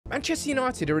Manchester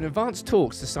United are in advanced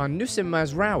talks to sign Noussair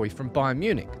Mazraoui from Bayern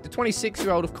Munich. The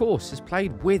 26-year-old, of course, has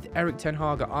played with Erik ten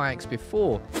Hag at Ajax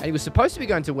before, and he was supposed to be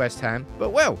going to West Ham, but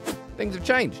well, things have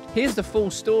changed. Here's the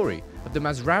full story of the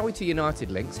Mazraoui to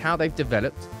United links, how they've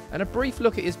developed, and a brief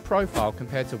look at his profile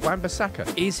compared to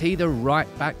Wan-Bissaka. Is he the right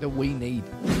back that we need?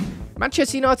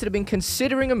 Manchester United have been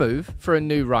considering a move for a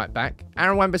new right back.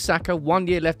 Wan-Bissaka, 1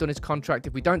 year left on his contract.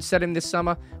 If we don't sell him this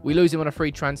summer, we lose him on a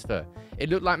free transfer. It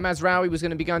looked like Mazraoui was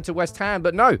going to be going to West Ham,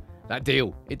 but no, that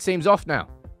deal, it seems off now.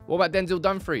 What about Denzel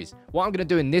Dumfries? What I'm going to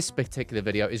do in this particular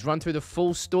video is run through the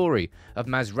full story of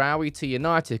Mazraoui to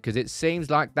United, because it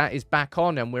seems like that is back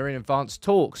on and we're in advanced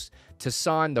talks to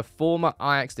sign the former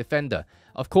Ajax defender.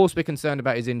 Of course, we're concerned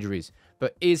about his injuries,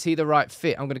 but is he the right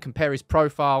fit? I'm going to compare his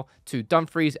profile to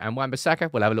Dumfries and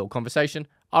Wan-Bissaka. We'll have a little conversation.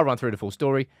 I'll run through the full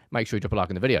story. Make sure you drop a like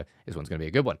on the video. This one's going to be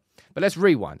a good one. But let's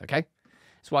rewind, okay?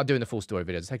 That's what I do in the full story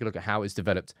videos. Take a look at how it's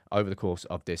developed over the course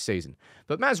of this season.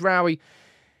 But Mazraoui,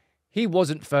 he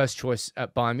wasn't first choice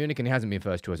at Bayern Munich, and he hasn't been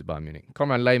first choice at Bayern Munich.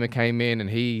 Konrad Laimer came in,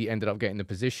 and he ended up getting the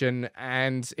position,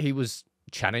 and he was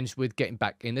challenged with getting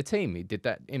back in the team. He did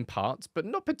that in parts, but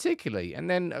not particularly. And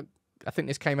then I think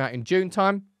this came out in June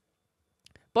time.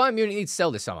 Bayern Munich needs to sell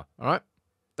this summer, all right?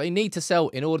 They need to sell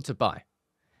in order to buy.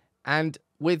 And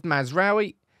with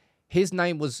Mazraoui, his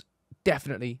name was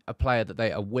definitely a player that they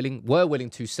were willing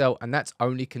to sell, and that's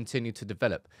only continued to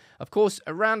develop. Of course,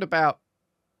 around about,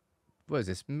 what is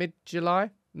this,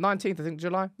 mid-July? 19th, I think,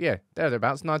 July? Yeah,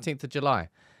 thereabouts, 19th of July.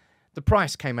 The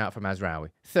price came out for Mazraoui,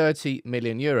 30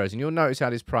 million euros, and you'll notice how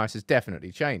this price has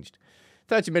definitely changed.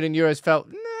 30 million euros felt,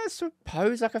 I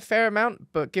suppose, like a fair amount,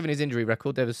 but given his injury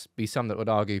record, there would be some that would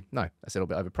argue, no, that's a little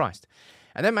bit overpriced.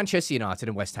 And then Manchester United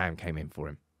and West Ham came in for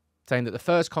him, saying that the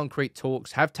first concrete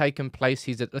talks have taken place.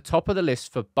 He's at the top of the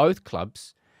list for both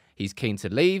clubs. He's keen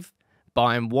to leave.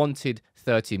 Bayern wanted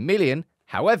 30 million.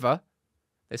 However,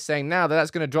 they're saying now that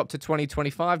that's going to drop to 20,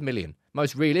 25 million.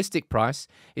 Most realistic price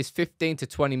is 15 to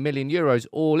 20 million euros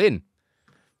all in.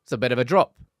 It's a bit of a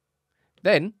drop.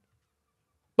 Then,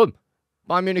 boom,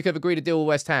 Bayern Munich have agreed a deal with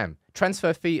West Ham.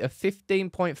 Transfer fee of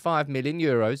 15.5 million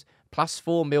euros plus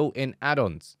 4 mil in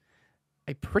add-ons.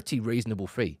 A pretty reasonable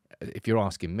fee, if you're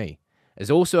asking me.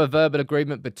 There's also a verbal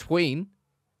agreement between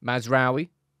Mazraoui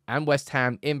and West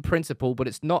Ham in principle, but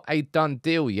it's not a done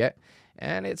deal yet.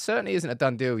 And it certainly isn't a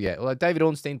done deal yet. Although David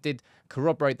Ornstein did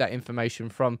corroborate that information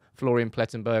from Florian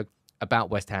Plettenberg about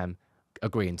West Ham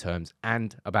agreeing terms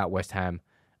and about West Ham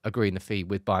agreeing the fee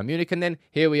with Bayern Munich. And then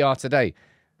here we are today.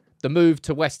 The move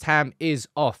to West Ham is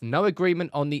off. No agreement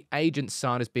on the agent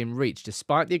side has been reached,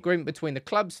 despite the agreement between the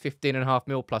clubs, 15.5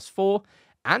 mil plus 4.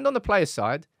 And on the player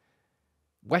side,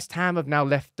 West Ham have now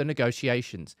left the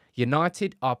negotiations.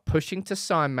 United are pushing to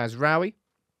sign Mazraoui.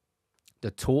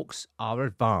 The talks are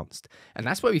advanced. And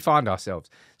that's where we find ourselves.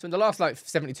 So in the last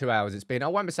 72 hours, it's been,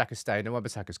 Wan-Bissaka's staying and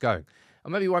Wan-Bissaka's going.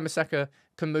 Or maybe Wan-Bissaka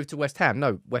can move to West Ham.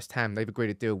 No, West Ham, they've agreed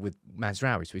a deal with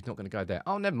Mazraoui, so he's not going to go there.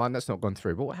 Oh, never mind, that's not gone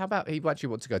through. But how about he actually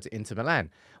wants to go to Inter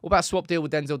Milan? What about a swap deal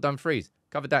with Denzel Dumfries?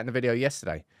 Covered that in the video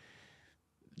yesterday.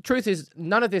 The truth is,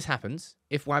 none of this happens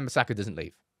if Wan-Bissaka doesn't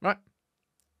leave, right?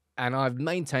 And I've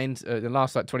maintained in the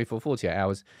last 24, 48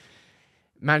 hours,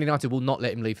 Man United will not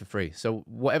let him leave for free. So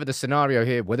whatever the scenario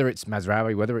here, whether it's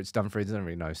Mazraoui, whether it's Dumfries, I don't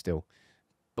really know still.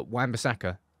 But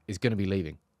Wan-Bissaka is going to be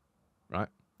leaving, right?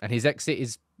 And his exit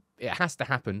it has to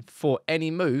happen for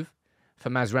any move for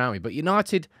Mazraoui. But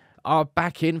United are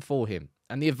back in for him,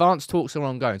 and the advanced talks are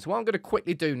ongoing. So what I'm going to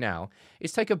quickly do now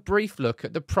is take a brief look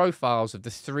at the profiles of the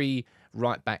three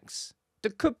right backs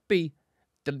that could be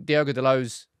Diogo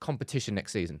Dalot's competition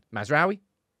next season. Mazraoui,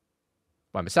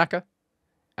 Wan-Bissaka,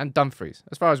 and Dumfries,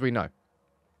 as far as we know.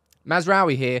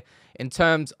 Mazraoui here, in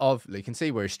terms of, you can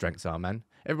see where his strengths are, man.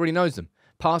 Everybody knows them.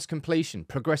 Pass completion,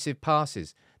 progressive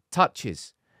passes,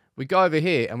 touches. We go over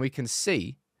here and we can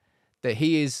see that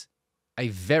he is a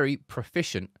very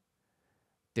proficient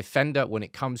defender when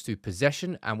it comes to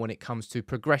possession and when it comes to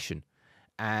progression.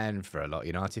 And for a lot of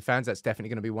United fans, that's definitely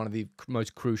going to be one of the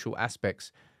most crucial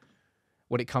aspects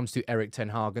when it comes to Erik ten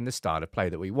Hag and the style of play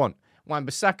that we want.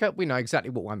 Wan-Bissaka, we know exactly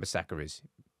what Wan-Bissaka is.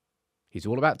 He's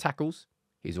all about tackles.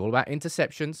 He's all about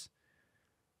interceptions.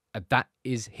 And that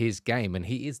is his game. And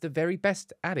he is the very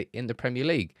best at it in the Premier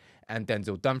League. And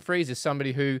Denzel Dumfries is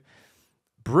somebody who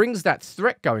brings that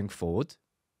threat going forward,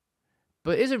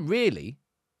 but isn't really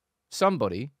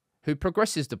somebody who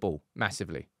progresses the ball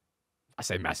massively. I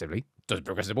say massively. Doesn't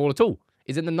progress the ball at all.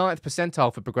 He's in the 9th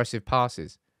percentile for progressive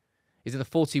passes. He's in the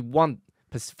 41st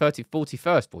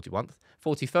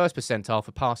percentile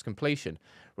for pass completion.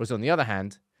 Whereas on the other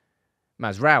hand,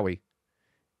 Mazraoui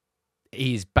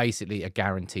he's basically a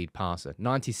guaranteed passer.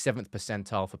 97th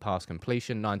percentile for pass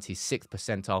completion, 96th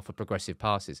percentile for progressive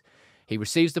passes. He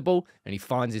receives the ball and he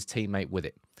finds his teammate with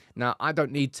it. Now, I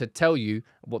don't need to tell you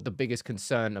what the biggest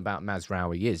concern about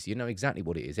Mazraoui is. You know exactly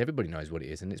what it is. Everybody knows what it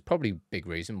is. And it's probably a big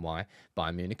reason why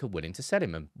Bayern Munich are willing to sell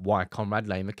him and why Konrad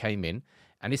Laimer came in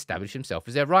and established himself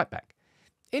as their right back.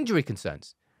 Injury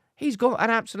concerns. He's got an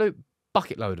absolute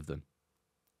bucket load of them.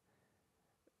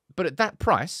 But at that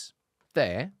price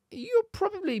there, you're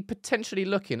probably potentially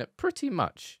looking at pretty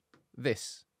much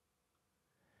this.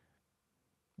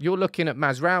 You're looking at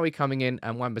Mazraoui coming in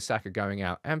and Wan-Bissaka going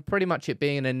out, and pretty much it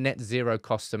being a net zero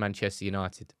cost to Manchester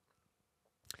United.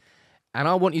 And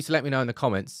I want you to let me know in the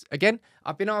comments. Again,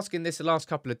 I've been asking this the last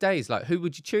couple of days, like, who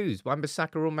would you choose?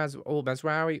 Wan-Bissaka or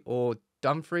Mazraoui, or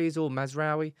Dumfries or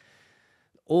Mazraoui,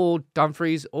 or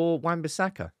Dumfries or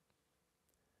Wan-Bissaka?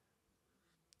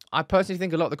 I personally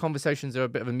think a lot of the conversations are a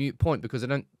bit of a moot point because I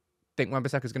don't think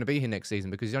Wan-Bissaka is going to be here next season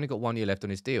because he's only got 1 year left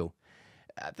on his deal.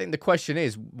 I think the question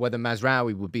is whether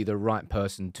Mazraoui would be the right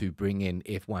person to bring in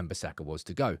if Wan-Bissaka was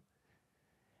to go.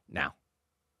 Now,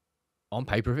 on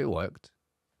paper, if it worked,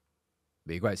 it'd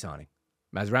be a great signing.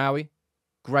 Mazraoui,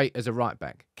 great as a right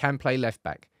back, can play left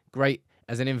back, great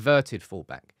as an inverted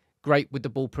fullback, great with the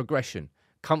ball progression,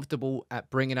 comfortable at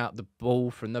bringing out the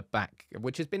ball from the back,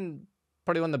 which has been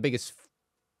probably one of the biggest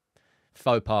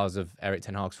faux pas of Erik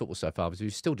ten Hag's football so far, because we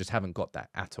still just haven't got that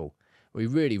at all. We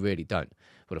really, really don't.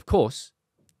 But of course,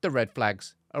 the red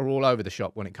flags are all over the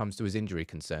shop when it comes to his injury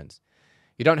concerns.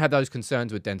 You don't have those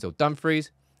concerns with Denzel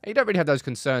Dumfries, and you don't really have those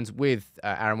concerns with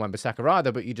Aaron Wan-Bissaka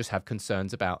either, but you just have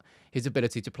concerns about his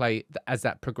ability to play as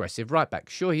that progressive right back.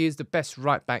 Sure, he is the best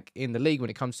right back in the league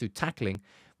when it comes to tackling,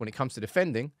 when it comes to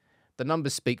defending. The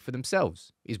numbers speak for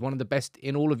themselves. He's one of the best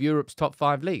in all of Europe's top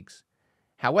 5 leagues.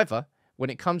 However,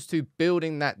 when it comes to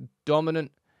building that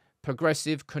dominant,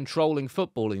 progressive, controlling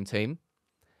footballing team,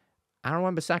 Aaron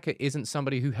Wan-Bissaka isn't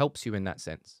somebody who helps you in that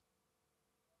sense.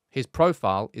 His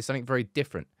profile is something very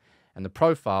different, and the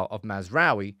profile of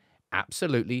Mazraoui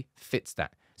absolutely fits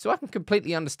that. So I can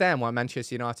completely understand why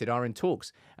Manchester United are in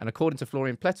talks, and according to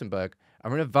Florian Plettenberg,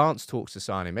 are in advanced talks to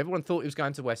sign him. Everyone thought he was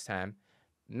going to West Ham.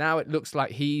 Now it looks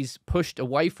like he's pushed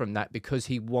away from that because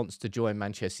he wants to join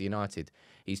Manchester United.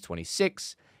 He's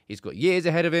 26. He's got years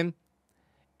ahead of him.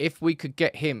 If we could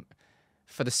get him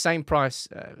for the same price,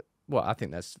 well, I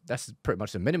think that's pretty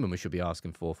much the minimum we should be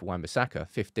asking for Wan-Bissaka,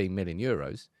 15 million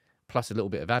euros, plus a little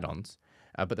bit of add-ons.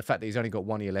 But the fact that he's only got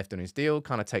 1 year left on his deal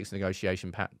kind of takes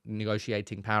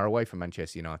negotiating power away from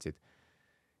Manchester United.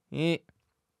 Yeah.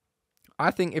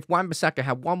 I think if Wan-Bissaka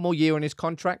had 1 more year on his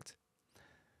contract,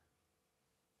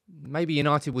 maybe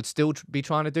United would still be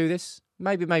trying to do this.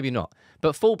 Maybe, maybe not.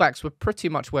 But fullbacks were pretty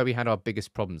much where we had our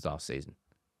biggest problems last season.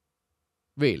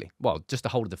 Really. Well, just the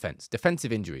whole defence.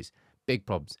 Defensive injuries. Big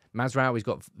problems. Mazraoui's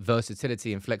got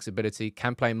versatility and flexibility,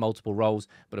 can play in multiple roles,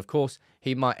 but of course,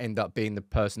 he might end up being the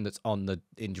person that's on the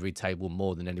injury table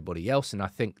more than anybody else, and I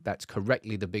think that's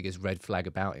correctly the biggest red flag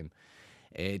about him.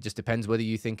 It just depends whether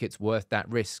you think it's worth that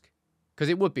risk, because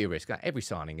it would be a risk. Every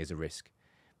signing is a risk.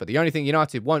 But the only thing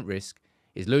United won't risk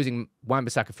is losing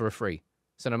Wan-Bissaka for a free.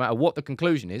 So no matter what the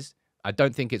conclusion is, I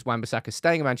don't think it's Wan-Bissaka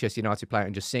staying a Manchester United player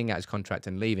and just seeing out his contract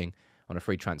and leaving on a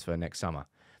free transfer next summer.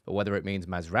 But whether it means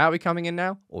Mazraoui coming in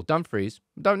now or Dumfries,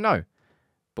 don't know.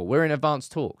 But we're in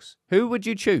advanced talks. Who would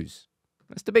you choose?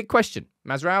 That's the big question.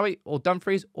 Mazraoui or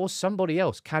Dumfries or somebody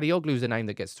else. Kadioglu's a name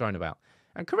that gets thrown about.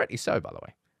 And correctly so, by the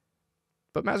way.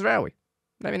 But Mazraoui,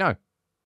 let me know.